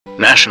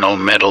National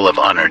Medal of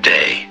Honor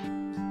Day.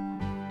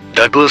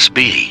 Douglas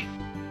B.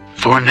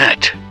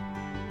 Fournet.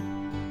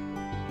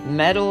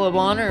 Medal of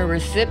Honor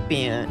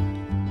recipient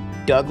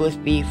Douglas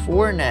B.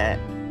 Fournet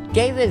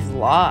gave his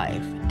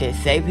life to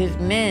save his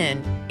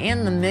men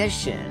and the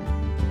mission.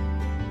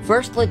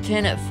 First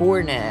Lieutenant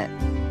Fournet,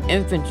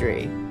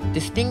 Infantry,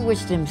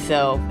 distinguished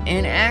himself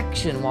in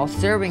action while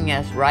serving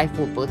as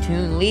rifle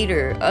platoon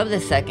leader of the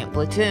 2nd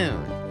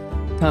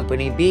Platoon,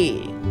 Company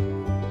B.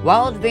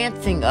 While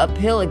advancing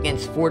uphill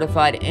against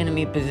fortified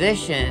enemy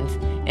positions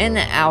in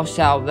the Al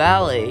Shal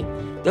Valley,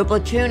 the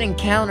platoon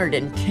encountered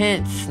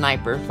intense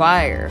sniper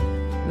fire,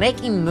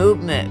 making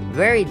movement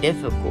very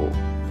difficult.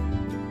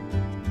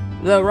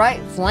 The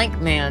right flank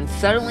man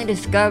suddenly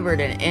discovered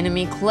an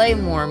enemy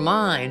claymore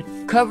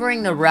mine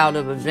covering the route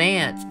of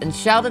advance and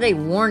shouted a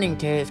warning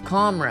to his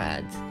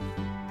comrades.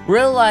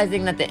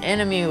 Realizing that the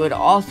enemy would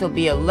also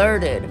be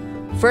alerted,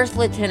 First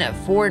Lieutenant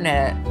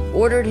Fournet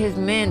ordered his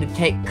men to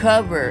take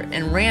cover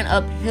and ran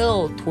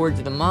uphill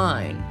towards the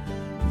mine,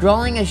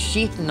 drawing a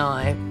sheath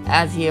knife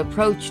as he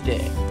approached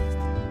it.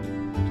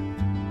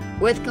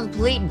 With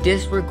complete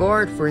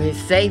disregard for his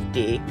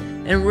safety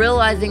and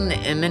realizing the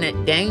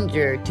imminent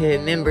danger to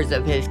members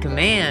of his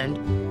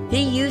command,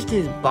 he used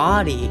his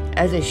body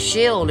as a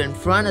shield in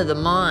front of the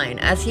mine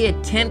as he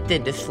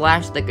attempted to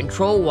slash the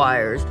control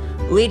wires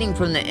leading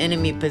from the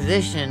enemy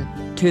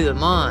position to the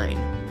mine.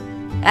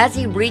 As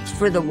he reached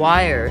for the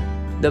wire,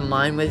 the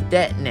mine was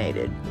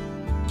detonated,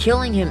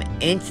 killing him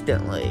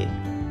instantly.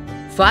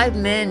 5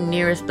 men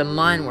nearest the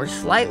mine were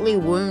slightly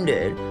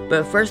wounded,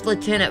 but First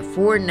Lieutenant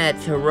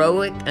Fournet's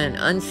heroic and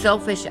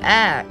unselfish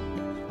act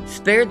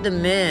spared the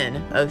men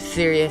of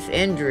serious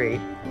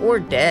injury or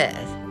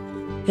death.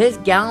 His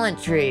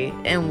gallantry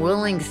and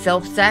willing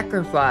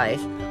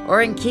self-sacrifice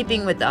are in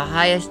keeping with the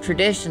highest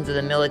traditions of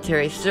the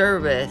military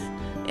service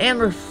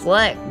and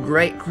reflect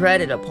great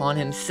credit upon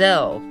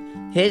himself,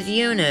 his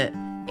unit,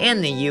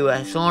 and the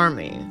U.S.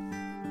 Army.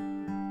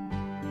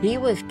 He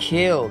was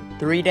killed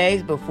 3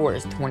 days before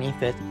his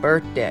 25th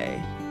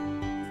birthday.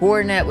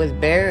 Fournet was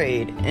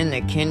buried in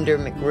the Kinder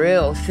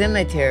McGrill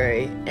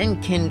Cemetery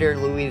in Kinder,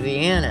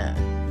 Louisiana.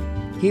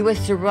 He was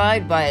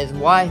survived by his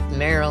wife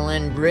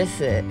Marilyn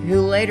Brissett,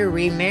 who later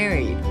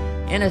remarried,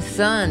 and a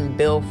son,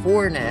 Bill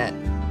Fournet,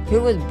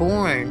 who was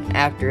born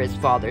after his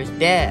father's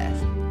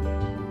death.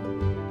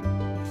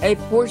 A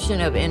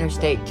portion of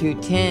Interstate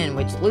 210,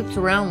 which loops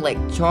around Lake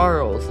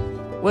Charles,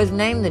 was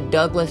named the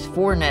Douglas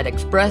Fournet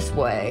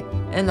Expressway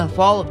in the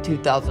fall of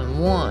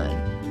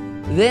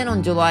 2001. Then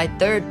on July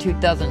 3,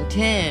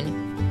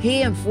 2010,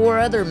 he and 4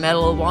 other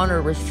Medal of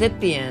Honor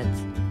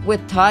recipients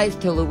with ties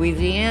to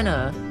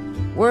Louisiana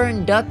were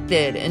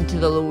inducted into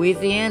the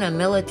Louisiana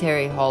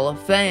Military Hall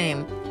of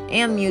Fame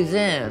and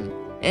Museum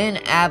in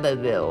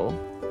Abbeville.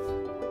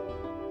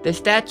 The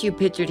statue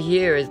pictured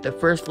here is the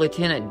First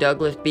Lieutenant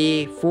Douglas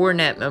B.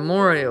 Fournet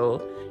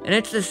Memorial, and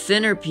it's the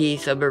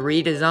centerpiece of a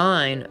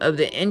redesign of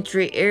the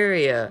entry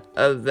area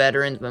of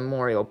Veterans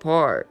Memorial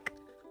Park.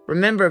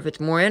 Remember, if it's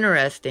more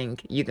interesting,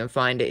 you can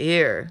find it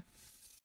here.